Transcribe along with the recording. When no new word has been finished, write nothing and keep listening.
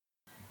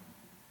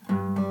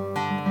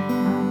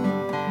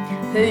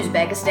Who's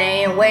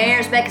Beckistan?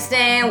 Where's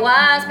Beckistan?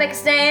 Why's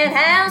Beckistan?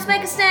 How's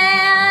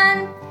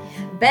Beckistan?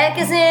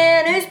 Becca's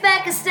in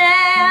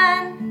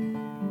Uzbekistan.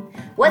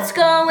 What's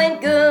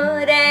going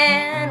good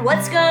and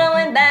what's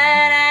going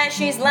bad? And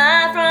she's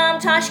live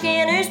from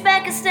Tashkent,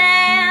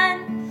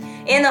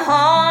 Uzbekistan, in the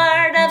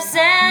heart of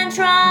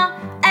Central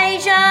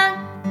Asia.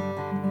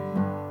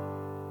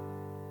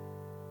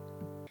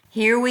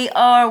 Here we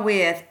are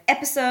with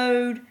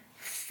episode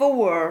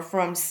 4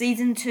 from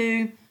season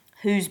 2,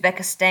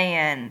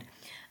 Uzbekistan.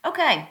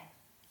 Okay,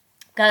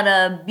 got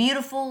a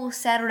beautiful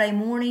Saturday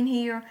morning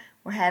here.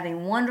 We're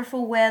having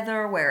wonderful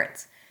weather where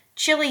it's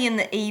chilly in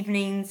the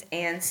evenings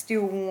and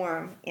still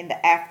warm in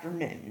the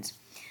afternoons.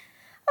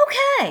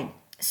 Okay,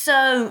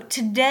 so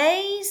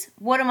today's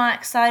what am I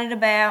excited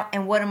about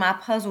and what am I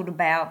puzzled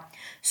about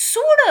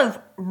sort of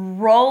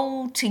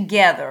roll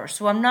together,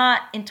 so I'm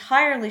not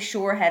entirely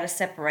sure how to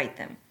separate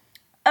them.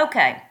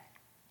 Okay,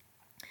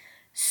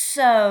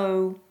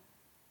 so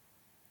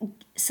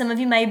some of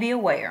you may be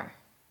aware,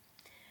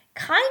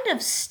 kind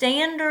of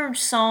standard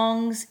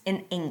songs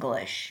in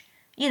English,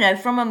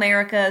 from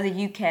America,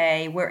 the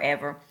UK,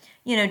 wherever,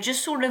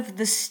 just sort of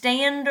the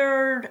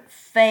standard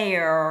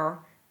fare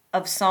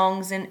of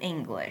songs in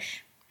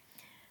English,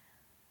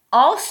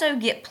 also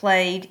get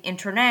played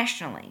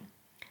internationally,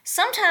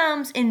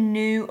 sometimes in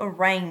new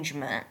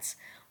arrangements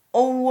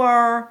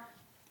or,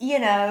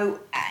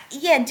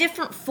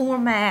 different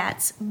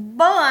formats,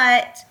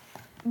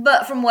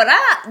 but from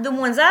the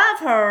ones I've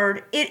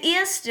heard, it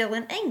is still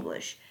in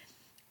English.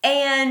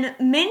 And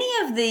many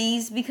of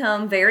these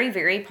become very,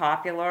 very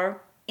popular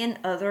in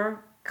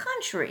other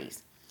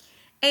countries.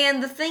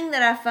 And the thing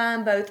that I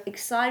find both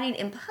exciting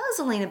and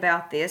puzzling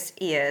about this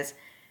is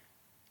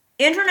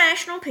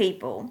international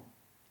people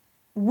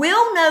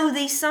will know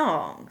these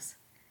songs,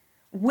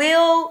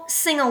 will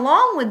sing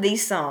along with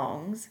these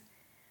songs,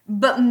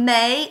 but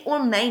may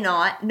or may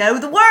not know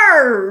the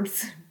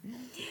words.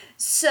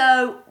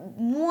 So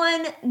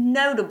one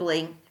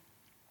notably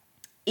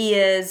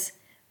is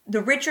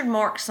the Richard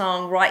Marx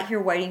song, Right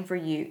Here Waiting for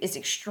You, is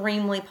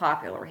extremely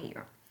popular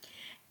here.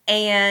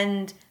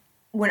 And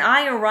when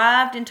I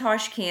arrived in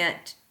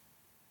Tashkent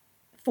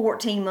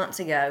 14 months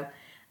ago,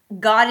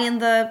 got in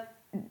the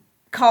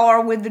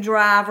car with the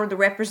driver, the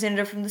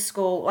representative from the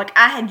school,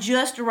 I had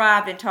just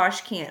arrived in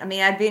Tashkent.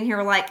 I'd been here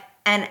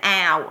an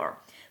hour.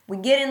 We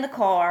get in the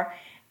car,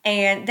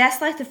 and that's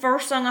the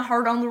first song I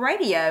heard on the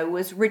radio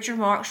was Richard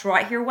Marx,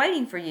 Right Here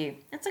Waiting for You.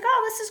 It's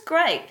this is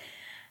great.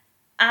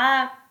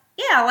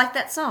 I like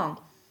that song.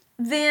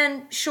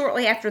 Then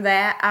shortly after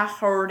that, I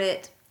heard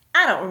it,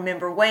 I don't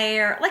remember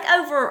where,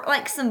 over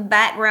some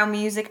background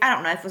music. I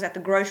don't know if it was at the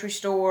grocery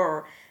store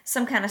or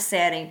some kind of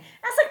setting.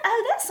 I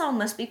was that song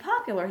must be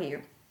popular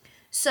here.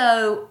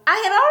 So I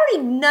had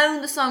already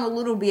known the song a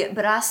little bit,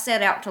 but I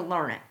set out to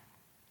learn it.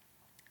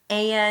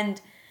 And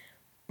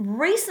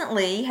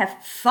recently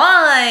have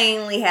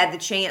finally had the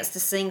chance to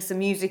sing some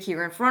music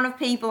here in front of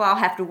people. I'll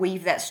have to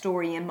weave that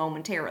story in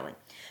momentarily.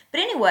 But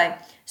anyway,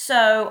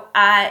 so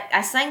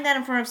I sang that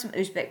in front of some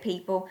Uzbek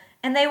people,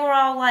 and they were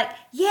all like,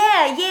 yeah,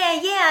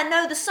 I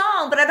know the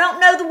song, but I don't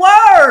know the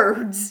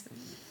words.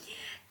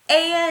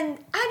 And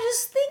I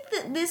just think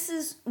that this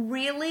is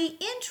really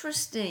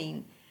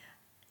interesting.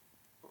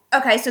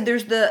 Okay, so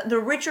there's the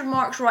Richard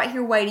Marx Right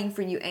Here Waiting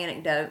for You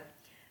anecdote.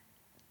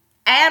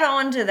 Add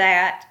on to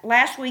that,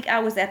 last week I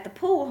was at the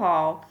pool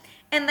hall,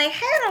 and they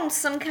had on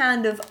some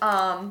kind of,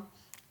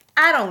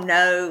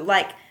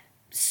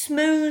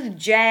 smooth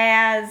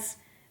jazz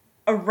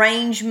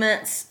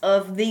arrangements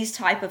of these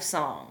type of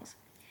songs.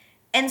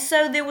 And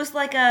so there was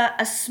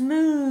a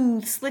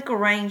smooth, slick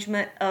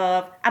arrangement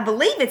of, I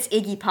believe it's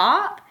Iggy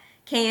Pop,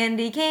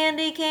 Candy,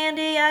 Candy,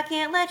 Candy, I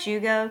Can't Let You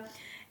Go.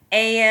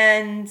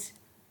 And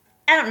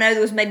I don't know,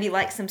 there was maybe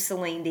some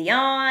Celine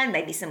Dion,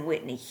 maybe some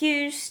Whitney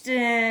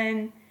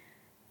Houston.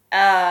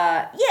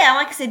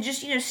 Like I said,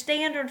 just,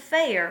 standard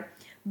fare,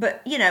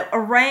 but,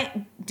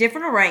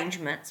 different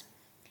arrangements.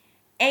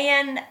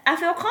 And I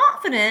feel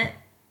confident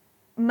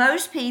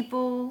most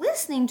people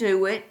listening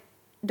to it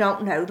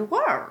don't know the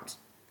words.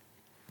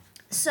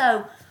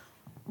 So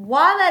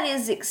why that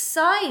is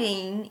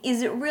exciting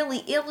is it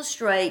really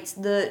illustrates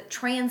the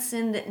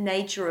transcendent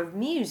nature of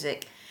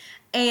music,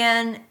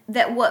 and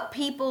that what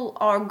people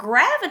are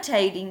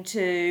gravitating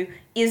to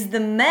is the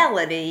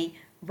melody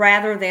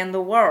rather than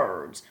the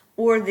words,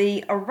 or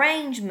the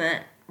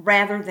arrangement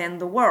rather than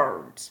the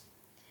words.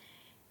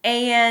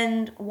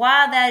 And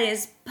why that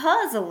is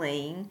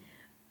puzzling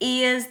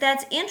is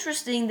that's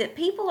interesting that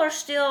people are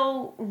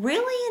still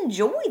really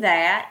enjoy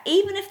that,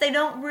 even if they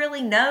don't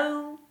really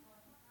know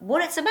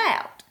what it's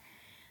about.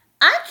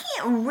 I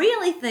can't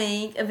really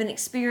think of an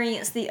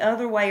experience the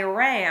other way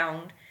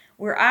around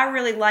where I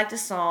really liked a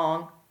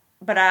song,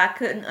 but I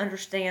couldn't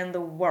understand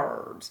the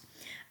words.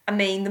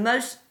 The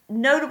most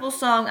notable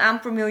song I'm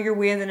familiar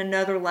with in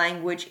another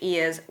language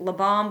is La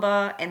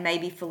Bamba and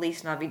maybe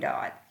Feliz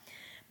Navidad.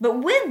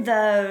 But with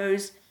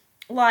those,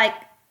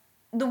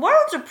 the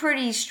words are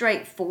pretty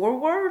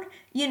straightforward.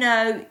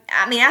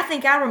 I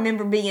think I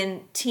remember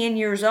being 10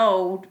 years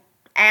old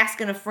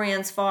asking a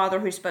friend's father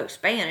who spoke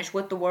Spanish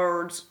what the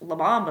words La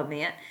Bamba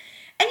meant.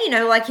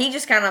 And, like, he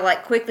just kind of,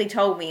 like, quickly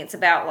told me it's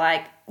about,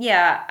 like,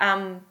 yeah,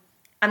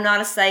 I'm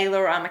not a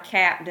sailor, I'm a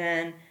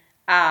captain.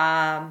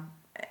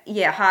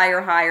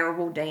 Higher, higher,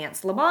 we'll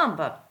dance La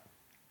Bamba.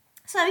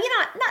 So,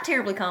 not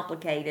terribly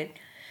complicated.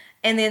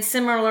 And then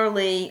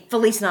similarly,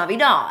 Feliz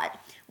Navidad,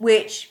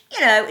 which,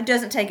 it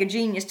doesn't take a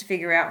genius to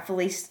figure out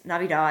Feliz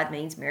Navidad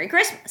means Merry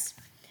Christmas.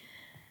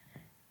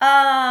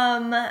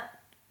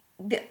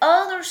 The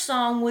other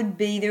song would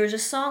be, there's a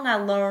song I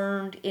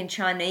learned in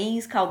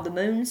Chinese called the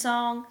Moon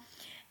Song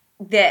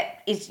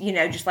that is,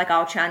 just like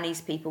all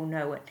Chinese people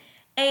know it.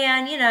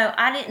 And,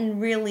 I didn't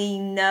really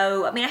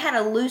know, I had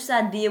a loose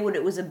idea what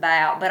it was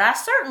about, but I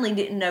certainly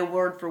didn't know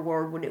word for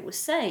word what it was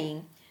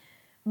saying.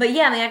 But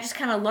yeah, I just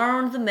kind of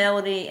learned the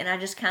melody and I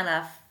just kind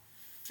of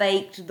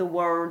faked the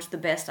words the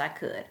best I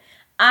could.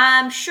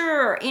 I'm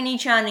sure any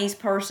Chinese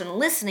person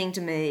listening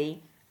to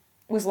me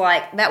was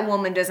like, that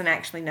woman doesn't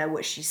actually know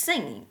what she's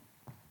singing.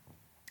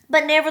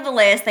 But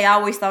nevertheless, they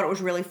always thought it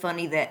was really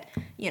funny that,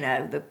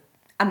 the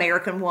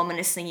American woman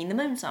is singing the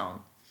Moon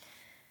Song.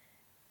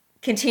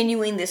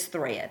 Continuing this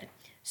thread.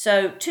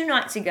 So 2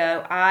 nights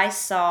ago, I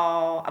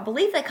saw, I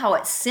believe they call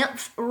it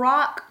Symph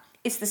Rock.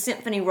 It's the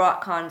symphony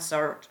rock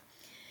concert.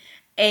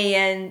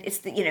 And it's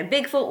the,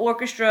 big full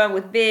orchestra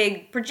with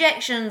big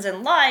projections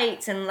and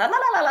lights and la la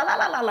la la la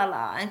la la la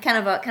la, and kind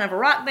of a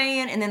rock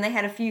band. And then they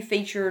had a few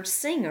featured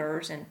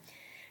singers and,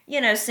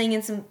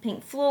 singing some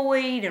Pink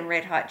Floyd and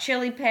Red Hot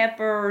Chili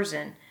Peppers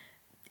and,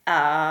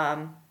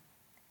 there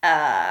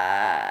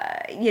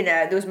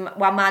was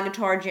While My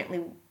Guitar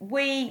Gently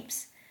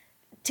Weeps,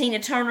 Tina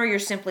Turner, You're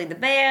Simply the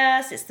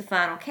Best, It's the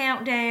Final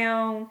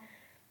Countdown,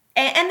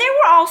 and there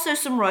were also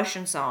some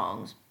Russian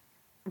songs.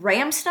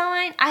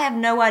 Rammstein, I have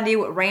no idea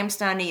what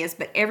Rammstein is,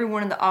 but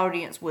everyone in the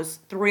audience was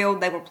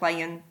thrilled they were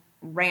playing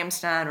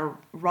Rammstein or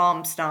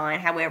Rammstein,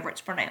 however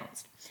it's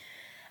pronounced.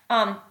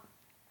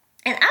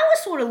 And I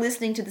was sort of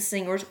listening to the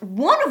singers,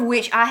 one of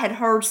which I had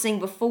heard sing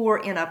before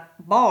in a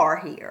bar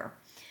here.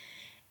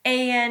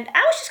 And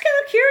I was just kind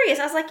of curious.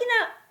 I was like,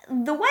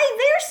 the way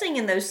they're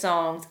singing those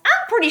songs,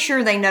 I'm pretty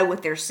sure they know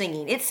what they're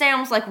singing. It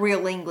sounds like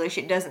real English.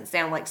 It doesn't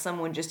sound like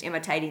someone just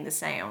imitating the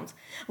sounds,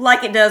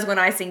 like it does when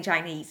I sing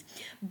Chinese.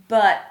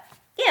 But,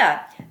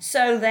 yeah,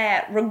 so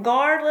that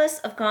regardless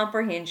of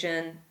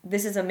comprehension,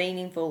 this is a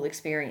meaningful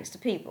experience to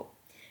people.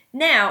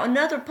 Now,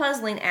 another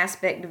puzzling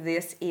aspect of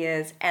this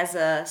is, as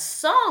a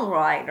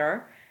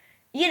songwriter,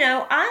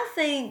 I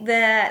think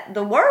that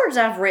the words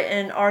I've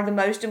written are the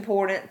most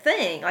important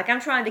thing. Like, I'm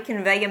trying to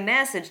convey a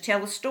message,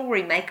 tell a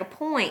story, make a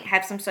point,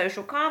 have some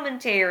social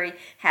commentary,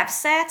 have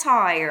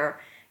satire,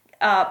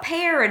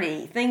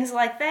 parody, things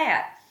like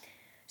that.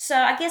 So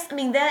I guess,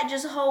 that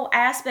just whole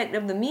aspect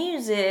of the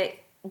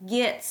music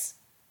gets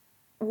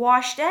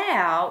washed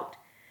out,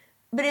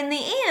 but in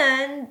the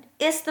end,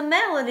 it's the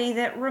melody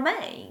that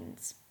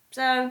remains.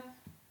 So,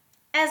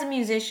 as a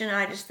musician,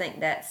 I just think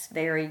that's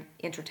very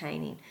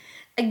entertaining.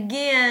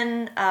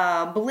 Again,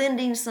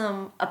 blending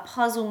some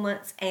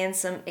puzzlements and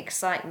some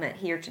excitement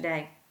here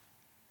today.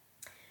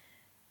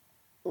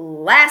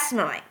 Last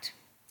night,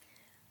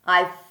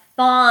 I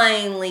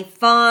finally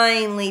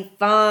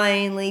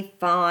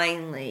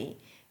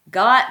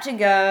got to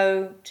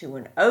go to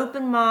an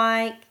open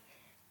mic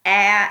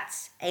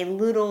at a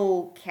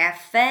little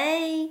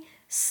cafe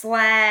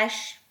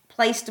 /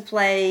 place to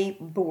play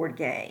board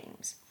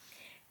games.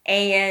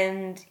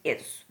 And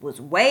it was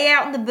way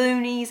out in the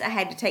boonies. I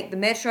had to take the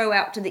metro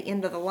out to the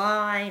end of the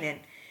line, and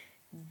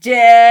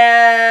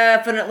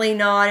definitely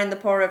not in the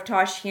part of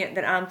Tashkent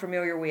that I'm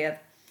familiar with.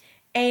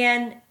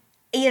 And,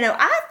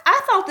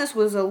 I thought this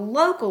was a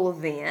local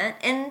event,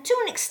 and to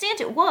an extent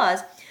it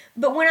was,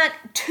 but when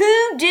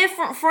 2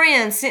 different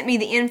friends sent me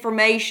the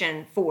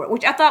information for it,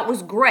 which I thought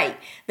was great,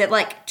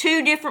 that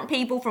 2 different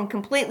people from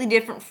completely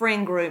different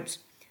friend groups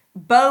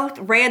both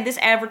read this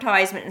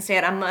advertisement and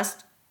said, I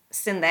must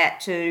send that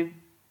to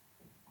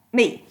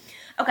me.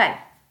 Okay.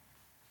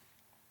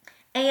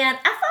 And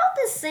I thought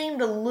this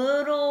seemed a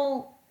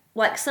little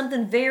like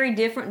something very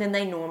different than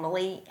they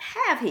normally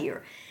have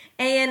here.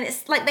 And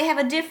it's like they have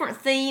a different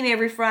theme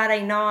every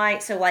Friday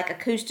night. So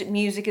acoustic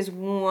music is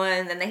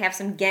one. Then they have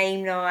some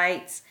game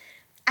nights.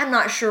 I'm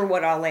not sure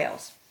what all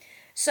else.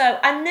 So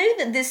I knew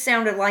that this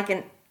sounded like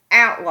an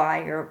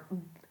outlier.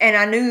 And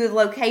I knew the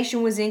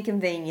location was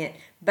inconvenient.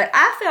 But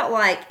I felt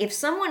like if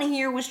someone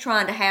here was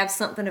trying to have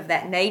something of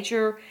that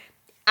nature,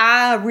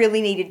 I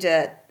really needed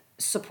to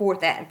support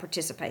that and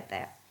participate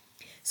that.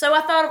 So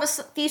I thought of a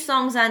few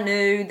songs I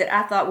knew that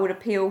I thought would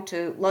appeal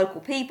to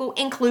local people,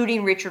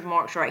 including Richard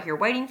Marx Right Here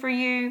Waiting for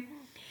You,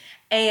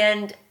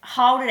 and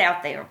hauled it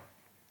out there.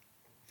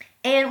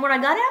 And when I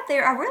got out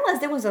there, I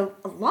realized there was a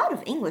lot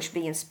of English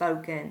being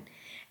spoken.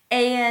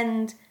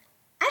 And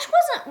I just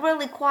wasn't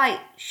really quite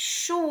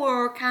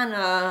sure kind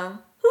of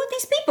who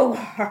these people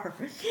were.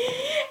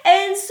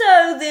 And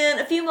so then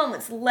a few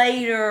moments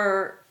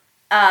later,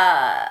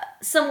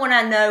 someone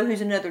I know who's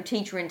another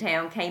teacher in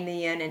town came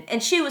in,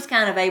 and she was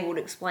kind of able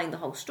to explain the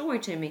whole story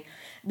to me.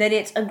 that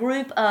it's a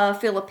group of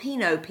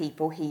Filipino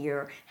people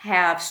here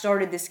have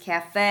started this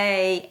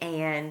cafe,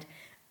 and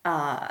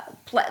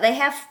they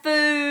have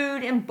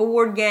food and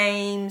board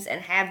games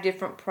and have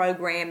different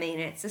programming.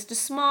 And it's just a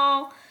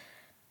small,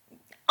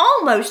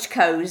 almost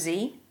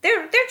cozy.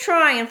 They're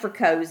trying for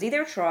cozy.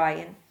 They're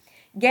trying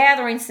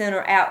gathering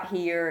center out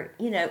here,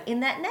 in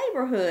that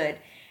neighborhood.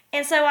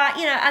 And so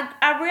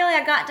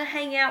I got to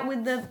hang out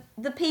with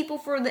the people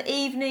for the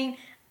evening.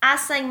 I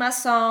sang my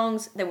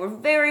songs. They were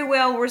very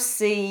well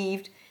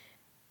received.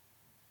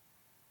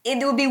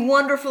 It would be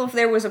wonderful if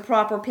there was a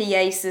proper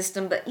PA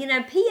system, but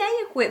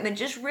PA equipment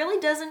just really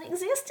doesn't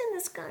exist in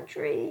this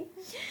country.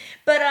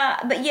 But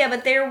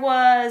there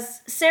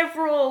was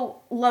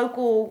several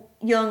local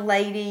young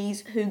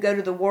ladies who go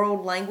to the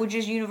World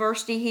Languages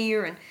University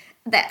here, and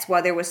that's why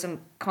there was some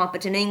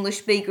competent English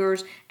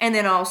speakers, and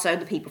then also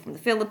the people from the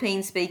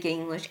Philippines speak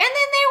English. And then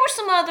there were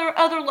some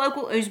other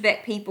local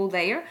Uzbek people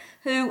there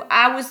who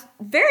I was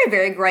very,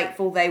 very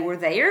grateful they were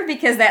there,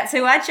 because that's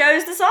who I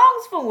chose the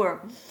songs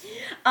for.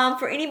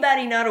 For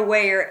anybody not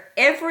aware,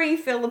 every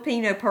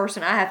Filipino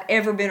person I have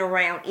ever been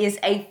around is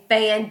a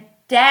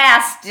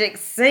fantastic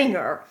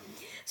singer.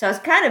 So I was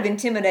kind of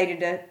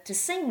intimidated to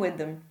sing with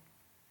them.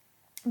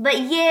 But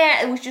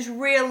yeah, it was just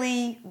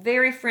really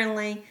very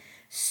friendly.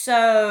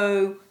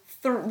 So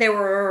there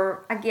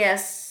were, I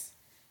guess,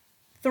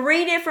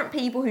 3 different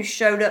people who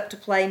showed up to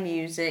play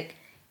music.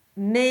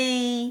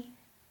 Me,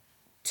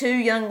 2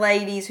 young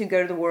ladies who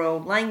go to the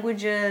World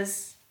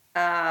Languages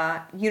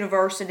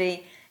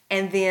University,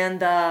 and then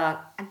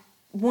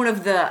one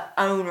of the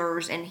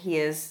owners and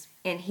his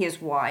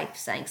wife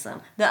sang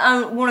some.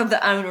 One of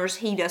the owners,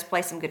 he does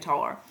play some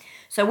guitar.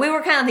 So we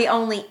were kind of the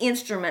only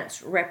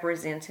instruments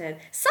represented.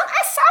 I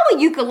saw a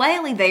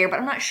ukulele there, but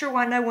I'm not sure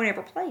why no one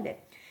ever played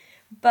it.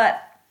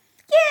 But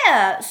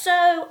yeah,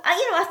 so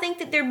I think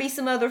that there'd be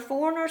some other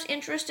foreigners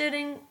interested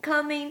in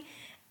coming,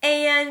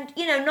 and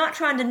not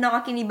trying to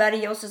knock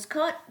anybody else's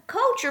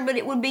culture, but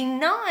it would be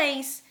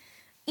nice,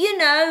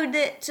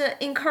 that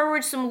to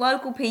encourage some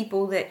local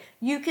people that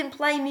you can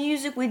play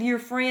music with your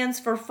friends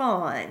for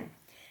fun.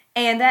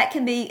 And that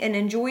can be an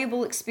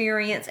enjoyable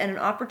experience and an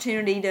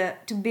opportunity to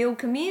build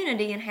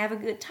community and have a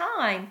good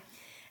time,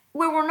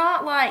 where we're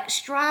not like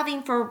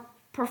striving for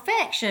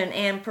perfection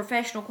and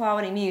professional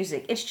quality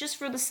music. It's just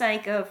for the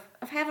sake of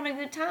having a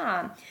good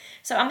time.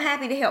 So I'm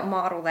happy to help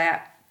model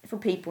that for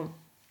people.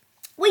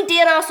 We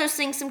did also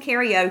sing some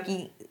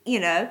karaoke,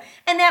 and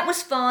that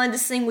was fun to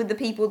sing with the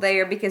people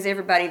there, because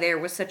everybody there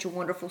was such a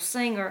wonderful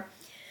singer.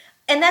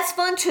 And that's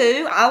fun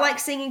too. I like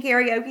singing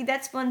karaoke.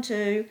 That's fun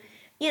too.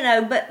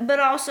 But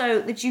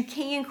also that you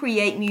can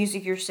create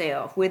music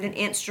yourself with an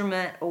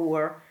instrument,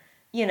 or,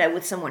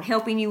 with someone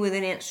helping you with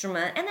an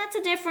instrument. And that's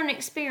a different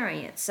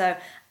experience. So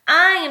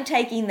I am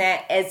taking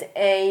that as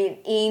an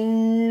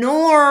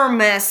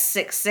enormous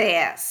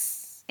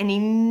success. An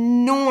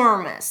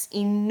enormous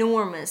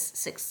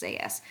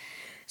success.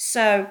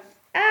 So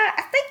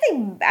I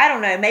think I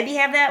don't know, maybe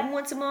have that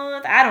once a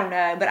month. I don't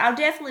know. But I'll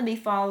definitely be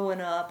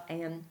following up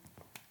and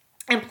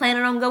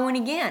planning on going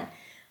again.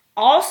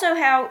 Also,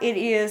 how it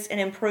is an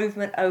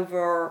improvement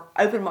over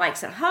open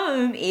mics at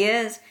home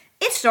is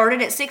it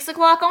started at 6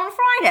 o'clock on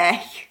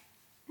Friday.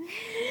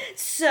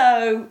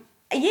 So,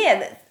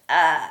 yeah,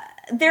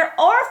 there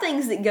are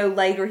things that go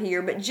later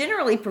here, but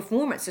generally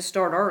performances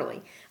start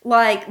early.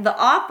 Like the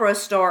opera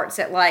starts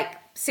at like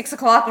 6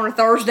 o'clock on a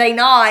Thursday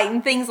night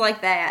and things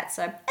like that.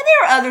 So, and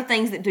there are other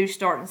things that do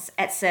start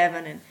at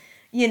 7,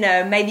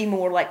 and maybe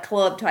more like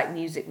club type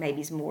music, maybe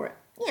is more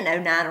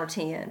 9 or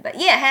 10. But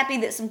yeah, happy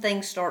that some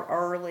things start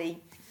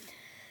early.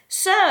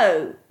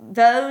 So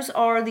those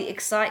are the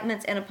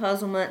excitements and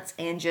puzzlements,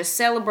 and just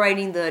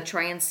celebrating the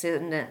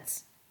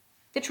transcendence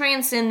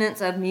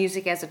of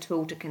music as a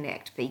tool to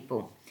connect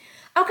people.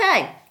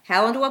 Okay,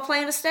 how long do I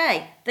plan to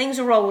stay? Things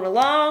are rolling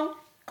along.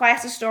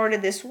 Classes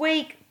started this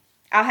week.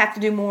 I'll have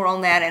to do more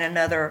on that in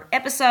another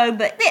episode,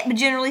 but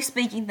generally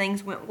speaking,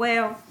 things went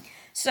well.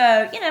 So,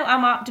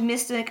 I'm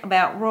optimistic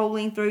about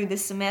rolling through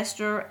this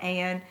semester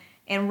and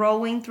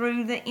rolling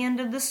through the end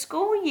of the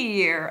school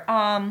year.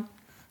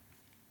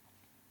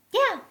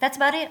 Yeah, that's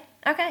about it.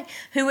 Okay.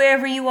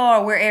 Whoever you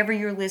are, wherever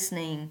you're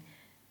listening,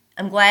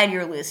 I'm glad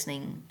you're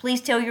listening. Please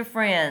tell your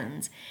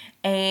friends.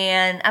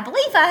 And I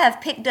believe I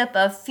have picked up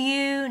a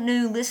few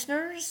new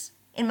listeners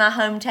in my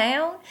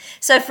hometown.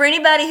 So for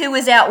anybody who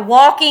is out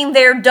walking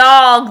their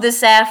dog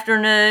this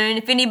afternoon,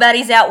 if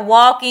anybody's out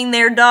walking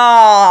their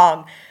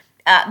dog,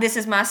 this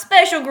is my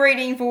special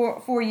greeting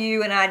for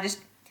you, and I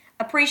just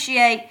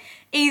appreciate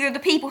either the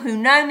people who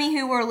know me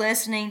who are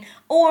listening,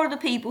 or the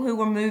people who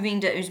were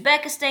moving to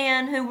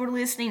Uzbekistan who were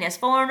listening as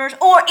foreigners,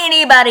 or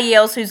anybody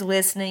else who's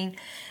listening,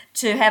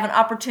 to have an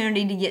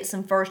opportunity to get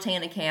some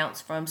first-hand accounts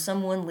from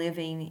someone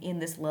living in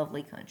this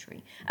lovely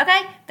country.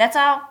 Okay, that's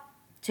all.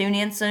 Tune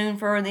in soon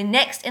for the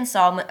next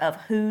installment of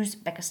Who's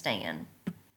Uzbekistan.